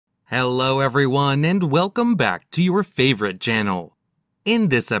Hello everyone and welcome back to your favorite channel. In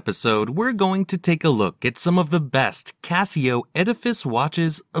this episode, we're going to take a look at some of the best Casio Edifice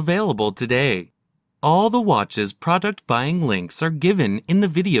watches available today. All the watches product buying links are given in the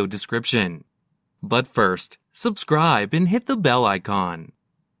video description. But first, subscribe and hit the bell icon.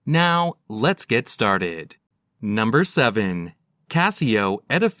 Now, let's get started. Number 7. Casio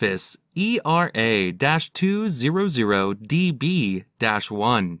Edifice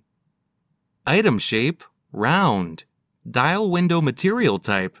ERA-200DB-1. Item shape, round. Dial window material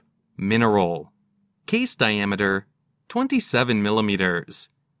type, mineral. Case diameter, 27 millimeters.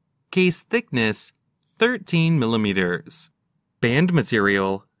 Case thickness, 13 millimeters. Band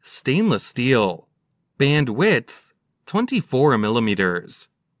material, stainless steel. Band width, 24 millimeters.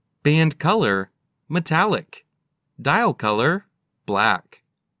 Band color, metallic. Dial color, black.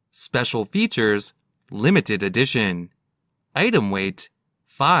 Special features, limited edition. Item weight,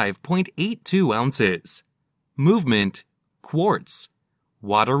 5.82 ounces. Movement, quartz.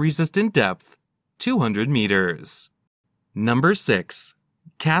 Water-resistant depth, 200 meters. Number 6.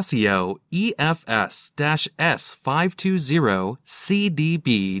 Casio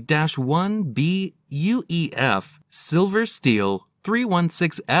EFS-S520CDB-1B UEF Silver Steel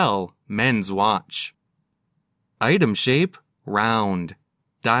 316L Men's Watch. Item shape, round.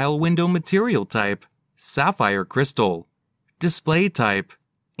 Dial window material type, sapphire crystal. Display type,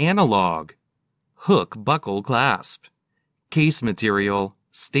 analog. Hook buckle clasp. Case material,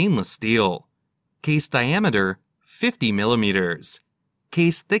 stainless steel. Case diameter, 50 millimeters.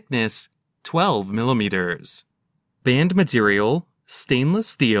 Case thickness, 12 millimeters. Band material, stainless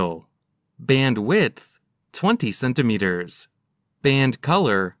steel. Band width, 20 centimeters. Band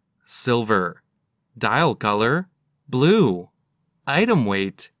color, silver. Dial color, blue. Item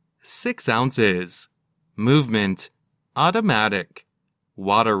weight, 6 ounces. Movement, automatic.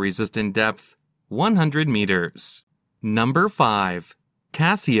 Water-resistant depth, 100 meters. Number 5.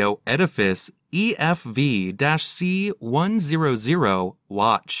 Casio Edifice EFV-C100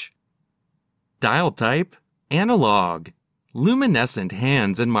 watch. Dial type, analog. Luminescent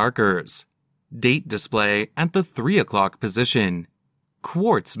hands and markers. Date display at the 3 o'clock position.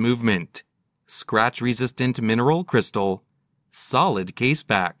 Quartz movement. Scratch-resistant mineral crystal. Solid case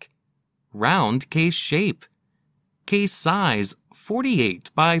back. Round case shape. Case size,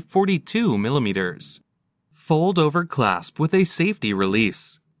 48 by 42 millimeters. Fold over clasp with a safety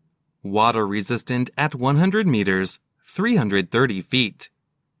release. Water resistant at 100 meters, 330 feet.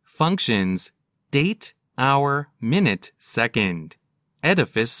 Functions, date, hour, minute, second.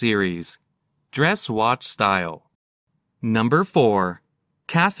 Edifice series. Dress watch style. Number 4.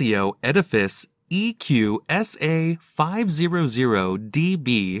 Casio Edifice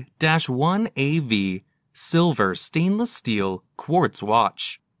EQSA500DB-1AV Silver stainless steel quartz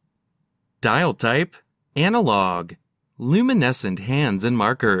watch. Dial type, analog. Luminescent hands and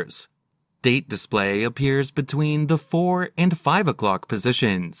markers. Date display appears between the 4 and 5 o'clock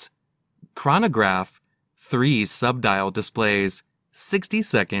positions. Chronograph, 3 subdial displays,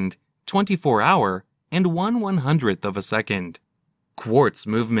 60-second, 24-hour, and 1/100th of a second. Quartz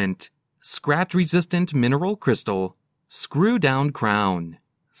movement. Scratch-resistant mineral crystal. Screw-down crown.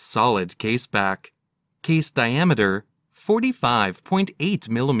 Solid case back. Case diameter, 45.8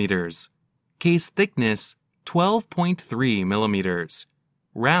 millimeters. Case thickness, 12.3 millimeters.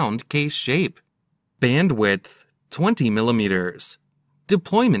 Round case shape. Band width, 20 millimeters.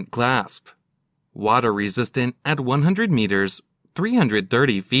 Deployment clasp. Water resistant at 100 meters,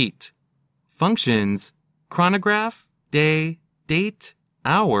 330 feet. Functions, chronograph, day, date,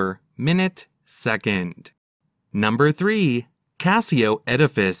 hour, minute, second. Number 3. Casio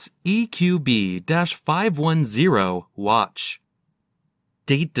Edifice EQB-510 watch.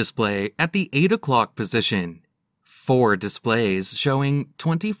 Date display at the 8 o'clock position. 4 displays showing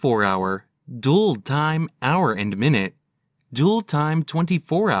 24-hour, dual time hour and minute, dual time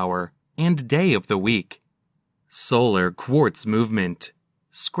 24-hour, and day of the week. Solar quartz movement.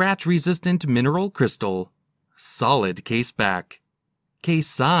 Scratch-resistant mineral crystal. Solid case back. Case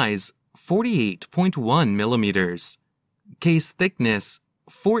size, 48.1 millimeters. Case thickness,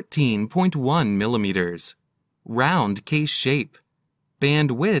 14.1 millimeters. Round case shape.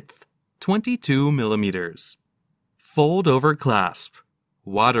 Band width, 22 millimeters. Fold over clasp.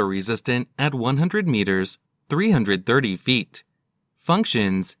 Water resistant at 100 meters, 330 feet.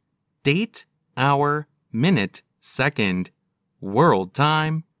 Functions, date, hour, minute, second. World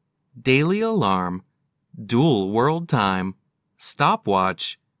time. Daily alarm. Dual world time.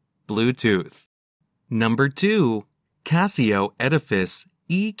 Stopwatch. Bluetooth. Number 2. Casio Edifice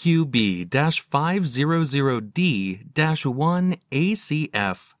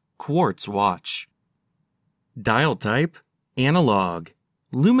EQB-500D-1ACF quartz watch. Dial type, analog,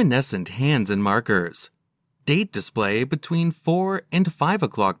 luminescent hands and markers. Date display between 4 and 5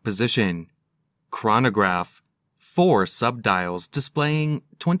 o'clock position. Chronograph, 4 subdials displaying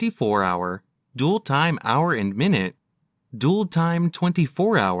 24-hour, dual time hour and minute, dual time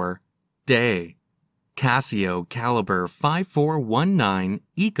 24-hour, day. Casio caliber 5419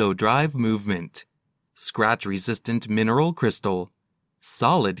 Eco Drive movement. Scratch-resistant mineral crystal.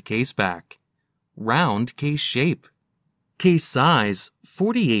 Solid case back. Round case shape. Case size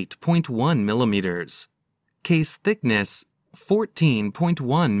 48.1 millimeters. Case thickness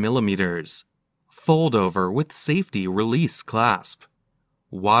 14.1 millimeters. Fold over with safety release clasp.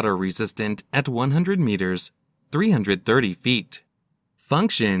 Water resistant at 100 meters, 330 feet.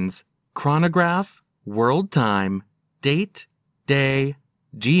 Functions: chronograph, world time, date, day,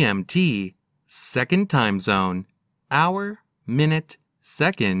 GMT, second time zone, hour, minute,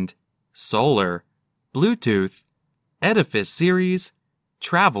 second, solar, Bluetooth, Edifice series,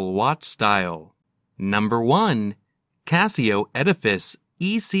 travel watch style. Number 1. Casio Edifice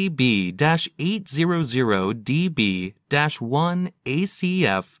ECB-800DB-1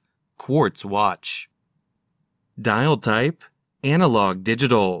 ACF quartz watch. Dial type, analog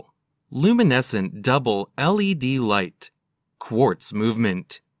digital, luminescent double LED light, quartz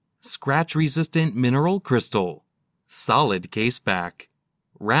movement, scratch-resistant mineral crystal, solid case back,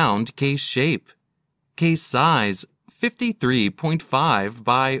 round case shape, case size 53.5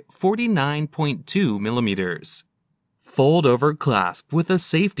 by 49.2 millimeters. Fold over clasp with a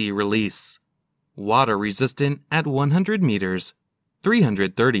safety release. Water resistant at 100 meters,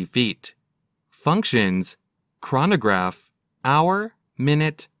 330 feet. Functions: chronograph, hour,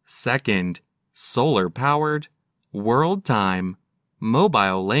 minute, second, solar powered, world time,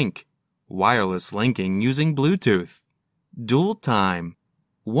 mobile link, wireless linking using Bluetooth, dual time,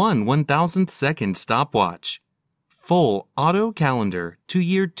 1/1000th second stopwatch, full auto calendar to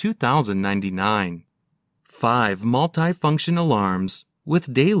year 2099. 5 multifunction alarms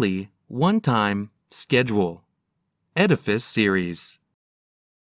with daily, one-time schedule. Edifice series.